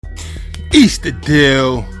Easter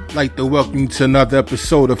deal. Like to welcome you to another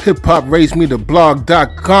episode of Hip Hop Raised Me, the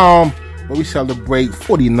blog.com, where we celebrate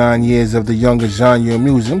 49 years of the younger genre of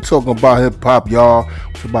music. I'm talking about hip hop, y'all.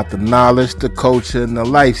 It's about the knowledge, the culture, and the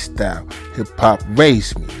lifestyle. Hip hop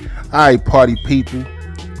raised me. Alright, party people.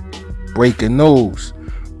 Breaking news.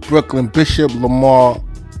 Brooklyn Bishop Lamor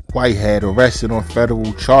Whitehead arrested on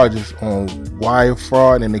federal charges on wire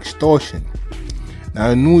fraud and extortion.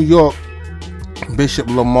 Now in New York, Bishop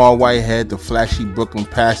Lamor Whitehead, the flashy Brooklyn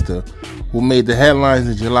pastor who made the headlines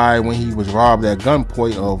in July when he was robbed at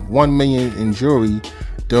gunpoint of $1 million in jewelry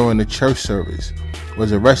during a church service,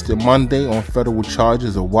 was arrested Monday on federal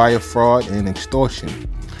charges of wire fraud and extortion.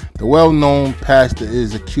 The well-known pastor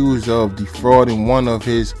is accused of defrauding one of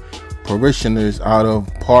his parishioners out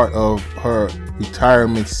of part of her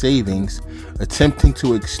retirement savings, attempting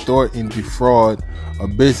to extort and defraud a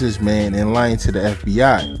businessman, and lying to the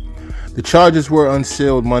FBI. The charges were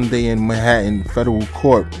unsealed Monday in Manhattan federal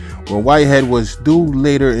court, where Whitehead was due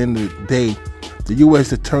later in the day, the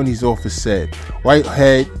U.S. Attorney's Office said.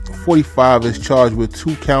 Whitehead, 45, is charged with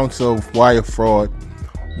 2 counts of wire fraud,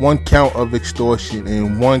 1 count of extortion,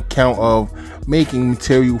 and 1 count of making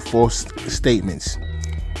material false statements.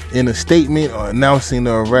 In a statement announcing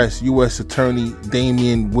the arrest, U.S. Attorney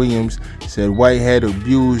Damian Williams said Whitehead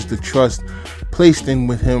abused the trust placed in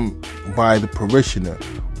with him by the parishioner,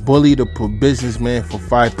 bullied a businessman for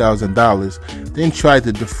 $5,000, then tried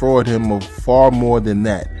to defraud him of far more than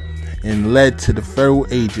that, and led to the federal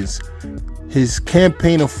agents. His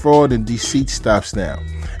campaign of fraud and deceit stops now.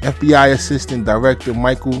 FBI Assistant Director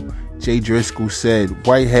Michael J. Driscoll said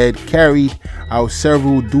Whitehead carried out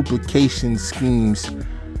several duplication schemes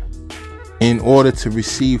in order to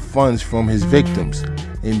receive funds from his victims,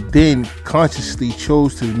 and then consciously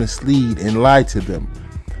chose to mislead and lie to them,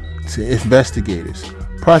 to investigators.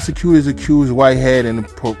 Prosecutors accused Whitehead and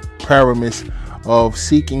the premise of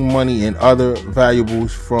seeking money and other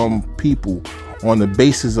valuables from people on the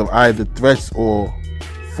basis of either threats or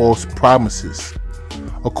false promises.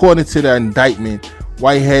 According to the indictment,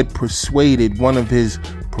 Whitehead persuaded one of his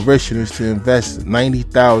parishioners to invest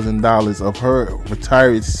 $90,000 of her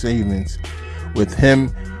retirement savings with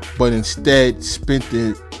him, but instead spent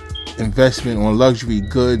the investment on luxury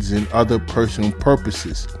goods and other personal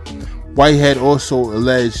purposes. Whitehead also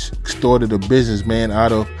alleged extorted a businessman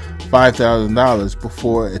out of $5,000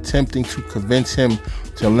 before attempting to convince him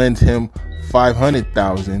to lend him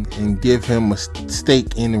 $500,000 and give him a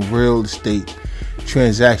stake in real estate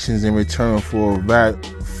transactions in return for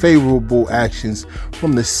favorable actions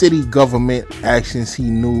from the city government, actions he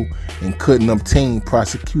knew and couldn't obtain,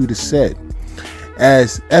 prosecutors said.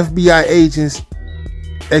 As FBI agents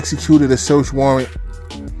executed a search warrant,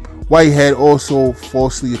 Whitehead also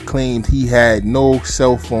falsely claimed he had no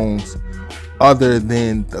cell phones other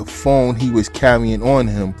than the phone he was carrying on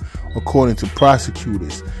him, according to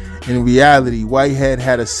prosecutors. In reality, Whitehead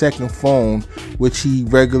had a second phone which he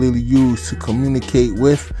regularly used to communicate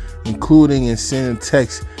with, including and sending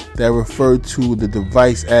texts that referred to the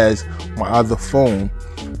device as "my other phone,"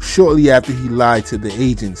 shortly after he lied to the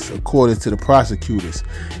agents, according to the prosecutors.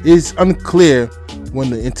 It is unclear when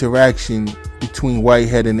the interaction between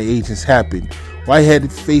Whitehead and the agents happened.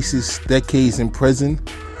 Whitehead faces decades in prison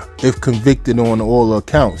if convicted on all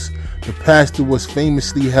accounts. The pastor was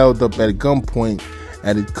famously held up at gunpoint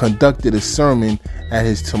and it conducted a sermon at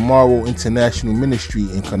his Tomorrow International Ministry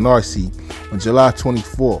in Canarsie on July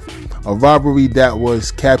 24th, a robbery that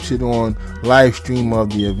was captured on live stream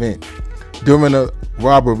of the event. During the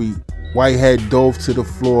robbery, Whitehead dove to the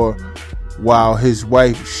floor while his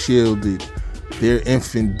wife shielded their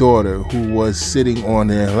infant daughter, who was sitting on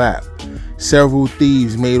their lap. Several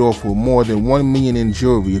thieves made off with more than $1 million in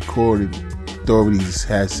jewelry, according authorities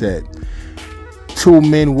had said. 2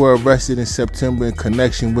 men were arrested in September in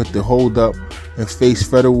connection with the holdup and faced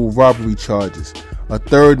federal robbery charges. A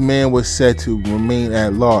third man was said to remain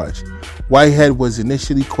at large. Whitehead was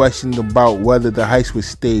initially questioned about whether the heist was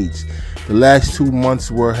staged. The last 2 months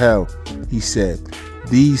were hell, he said.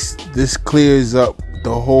 This clears up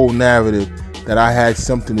the whole narrative that I had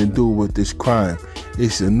something to do with this crime.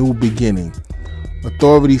 It's a new beginning.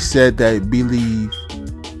 Authorities said that believe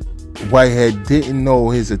Whitehead didn't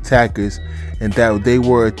know his attackers and that they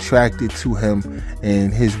were attracted to him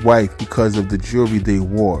and his wife because of the jewelry they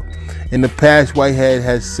wore. In the past, Whitehead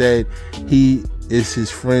has said he is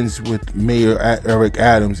his friends with Mayor Eric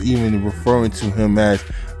Adams, even referring to him as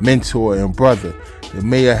mentor and brother. The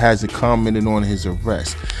mayor hasn't commented on his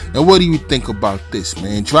arrest. Now, what do you think about this,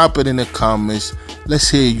 man? Drop it in the comments. Let's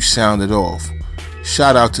hear you sound it off.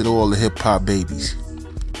 Shout out to all the hip hop babies.